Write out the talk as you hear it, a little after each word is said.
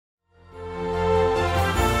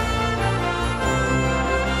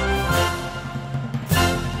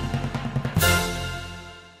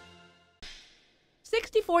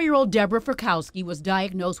44-year-old Deborah Frykowski was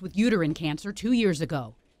diagnosed with uterine cancer 2 years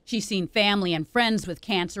ago. She's seen family and friends with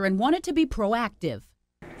cancer and wanted to be proactive.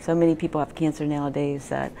 So many people have cancer nowadays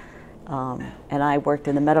that, and I worked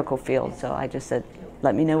in the medical field, so I just said,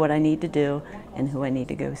 let me know what I need to do and who I need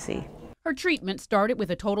to go see. Her treatment started with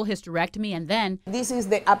a total hysterectomy and then this is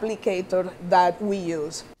the applicator that we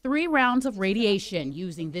use. 3 rounds of radiation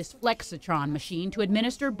using this Flexitron machine to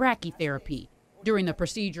administer brachytherapy. During the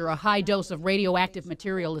procedure, a high dose of radioactive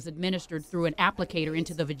material is administered through an applicator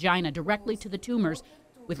into the vagina directly to the tumors,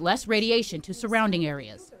 with less radiation to surrounding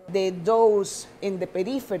areas. The dose in the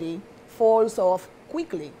periphery falls off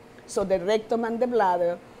quickly, so the rectum and the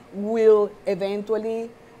bladder will eventually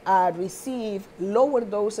receive lower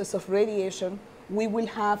doses of radiation. We will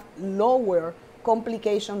have lower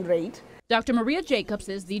complication rate. Dr. Maria Jacobs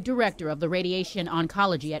is the director of the radiation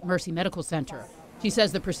oncology at Mercy Medical Center. She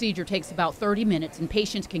says the procedure takes about 30 minutes and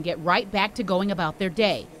patients can get right back to going about their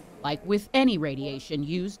day. Like with any radiation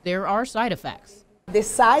used, there are side effects. The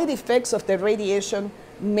side effects of the radiation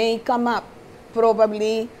may come up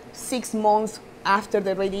probably 6 months after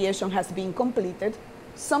the radiation has been completed.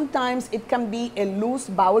 Sometimes it can be a loose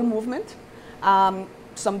bowel movement.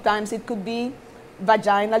 Sometimes it could be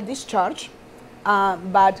vaginal discharge,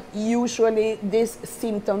 but usually these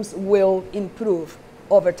symptoms will improve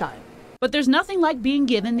over time. But there's nothing like being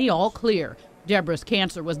given the all clear. Deborah's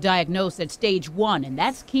cancer was diagnosed at stage 1, and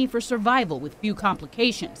that's key for survival with few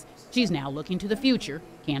complications. She's now looking to the future,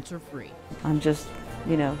 cancer-free. I'm just,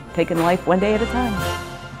 taking life one day at a time.